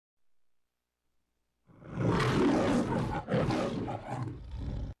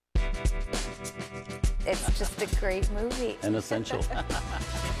It's just a great movie. An essential.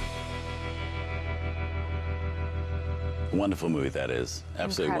 Wonderful movie that is.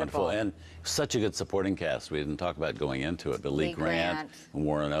 Absolutely Incredible. wonderful. And such a good supporting cast. We didn't talk about going into it, but Lee Grant and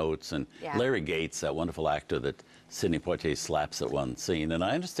Warren Oates and Larry Gates, that wonderful actor that Sidney Poitier slaps at one scene. And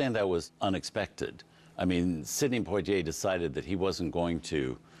I understand that was unexpected. I mean, Sidney Poitier decided that he wasn't going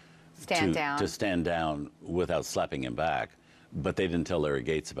to stand down without slapping him back, but they didn't tell Larry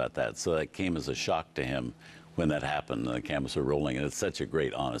Gates about that. So that came as a shock to him when that happened and the cameras were rolling, and it's such a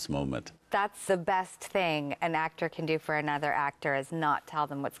great, honest moment. That's the best thing an actor can do for another actor, is not tell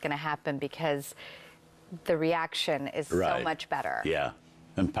them what's going to happen, because the reaction is so much better. Yeah,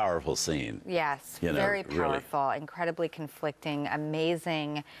 and powerful scene. Yes, very powerful, really. Incredibly conflicting,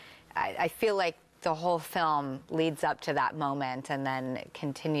 amazing. I feel like the whole film leads up to that moment and then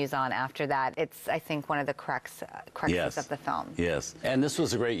continues on after that. It's, I think, one of the cruxes of the film. Yes, and this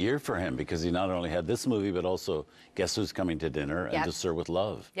was a great year for him because he not only had this movie, but also Guess Who's Coming to Dinner and To Sir with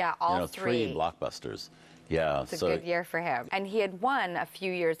Love. Yeah, all three blockbusters. Yeah, it's a good year for him. And he had won a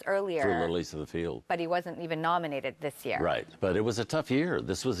few years earlier. For Lilies of the Field. But he wasn't even nominated this year. Right, but it was a tough year.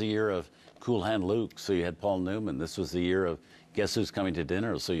 This was the year of Cool Hand Luke, so you had Paul Newman. This was the year of Guess Who's Coming to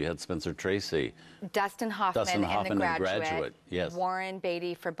Dinner, so you had Spencer Tracy. Dustin Hoffman in The Graduate. Yes. Warren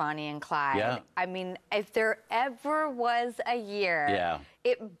Beatty for Bonnie and Clyde. Yeah. I mean, if there ever was a year,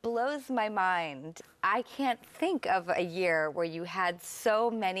 it blows my mind. I can't think of a year where you had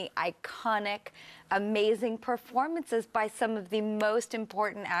so many iconic, amazing performances by some of the most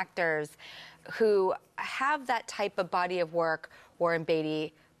important actors who have that type of body of work. Warren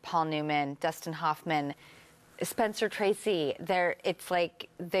Beatty, Paul Newman, Dustin Hoffman, Spencer Tracy. It's like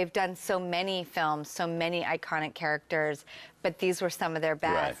they've done so many films, so many iconic characters, but these were some of their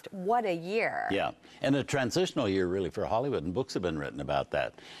best. Right. What a year. Yeah, and a transitional year really for Hollywood, and books have been written about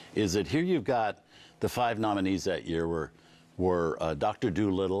that. Is that here you've got the 5 nominees that year were Dr.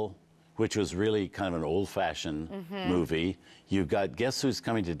 Dolittle, which was really kind of an old-fashioned movie. You've got Guess Who's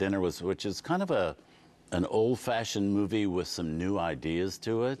Coming to Dinner, which is kind of an old-fashioned movie with some new ideas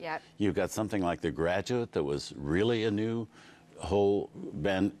to it. Yep. You've got something like The Graduate that was really a whole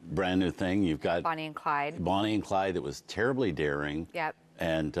brand new thing. You've got Bonnie and Clyde. Bonnie and Clyde that was terribly daring. Yep.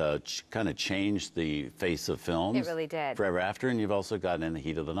 And kind of changed the face of films. It really did. Forever After, and you've also got In the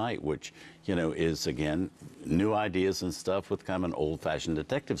Heat of the Night, which, is, again, new ideas and stuff with kind of an old-fashioned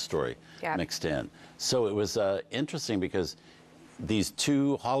detective story mixed in. So it was interesting because these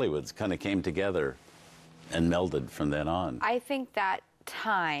two Hollywoods kind of came together and melded from then on. I think that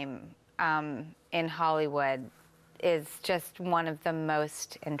time in Hollywood is just one of the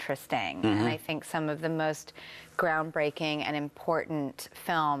most interesting, and I think some of the most groundbreaking and important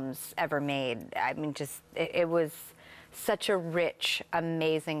films ever made. I mean, it was such a rich,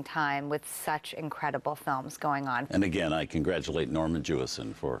 amazing time with such incredible films going on. And again, I congratulate Norman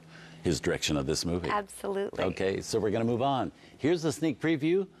Jewison for his direction of this movie. Absolutely. Okay, so we're going to move on. Here's a sneak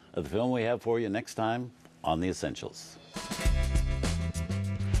preview of the film we have for you next time on The Essentials.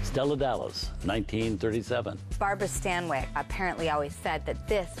 Stella Dallas, 1937. Barbara Stanwyck apparently always said that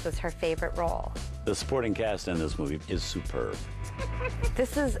this was her favorite role. The supporting cast in this movie is superb.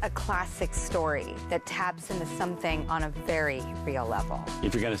 This is a classic story that taps into something on a very real level.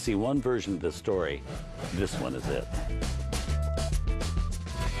 If you're going to see one version of this story, this one is it.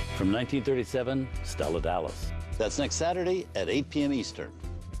 From 1937, Stella Dallas. That's next Saturday at 8 p.m. Eastern.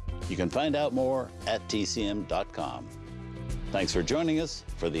 You can find out more at tcm.com. Thanks for joining us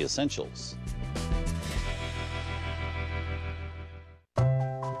for The Essentials.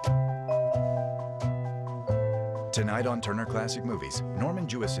 Tonight on Turner Classic Movies, Norman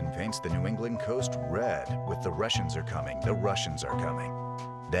Jewison paints the New England coast red with The Russians Are Coming, The Russians Are Coming.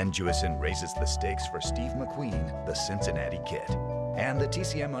 Then Jewison raises the stakes for Steve McQueen, the Cincinnati Kid. And the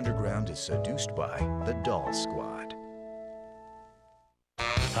TCM Underground is seduced by the Doll Squad.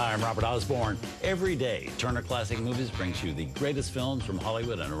 Hi, I'm Robert Osborne. Every day, Turner Classic Movies brings you the greatest films from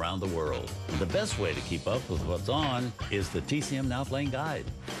Hollywood and around the world. And the best way to keep up with what's on is the TCM Now Playing Guide.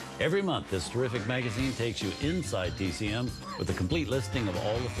 Every month, this terrific magazine takes you inside TCM with a complete listing of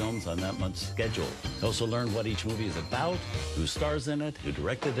all the films on that month's schedule. You also learn what each movie is about, who stars in it, who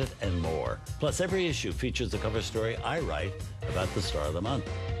directed it, and more. Plus, every issue features a cover story I write about the star of the month.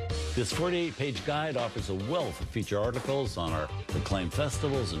 This 48-page guide offers a wealth of feature articles on our acclaimed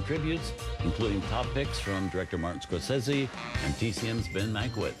festivals and tributes, including top picks from director Martin Scorsese and TCM's Ben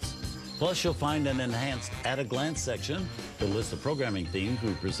Mankiewicz. Plus, you'll find an enhanced at-a-glance section that lists the programming themes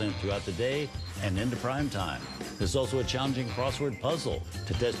we present throughout the day and into prime time. There's also a challenging crossword puzzle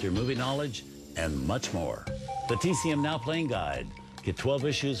to test your movie knowledge and much more. The TCM Now Playing Guide. Get 12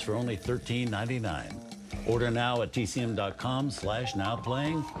 issues for only $13.99. Order now at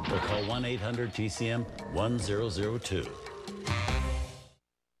tcm.com/nowplaying or call 1-800-TCM-1002.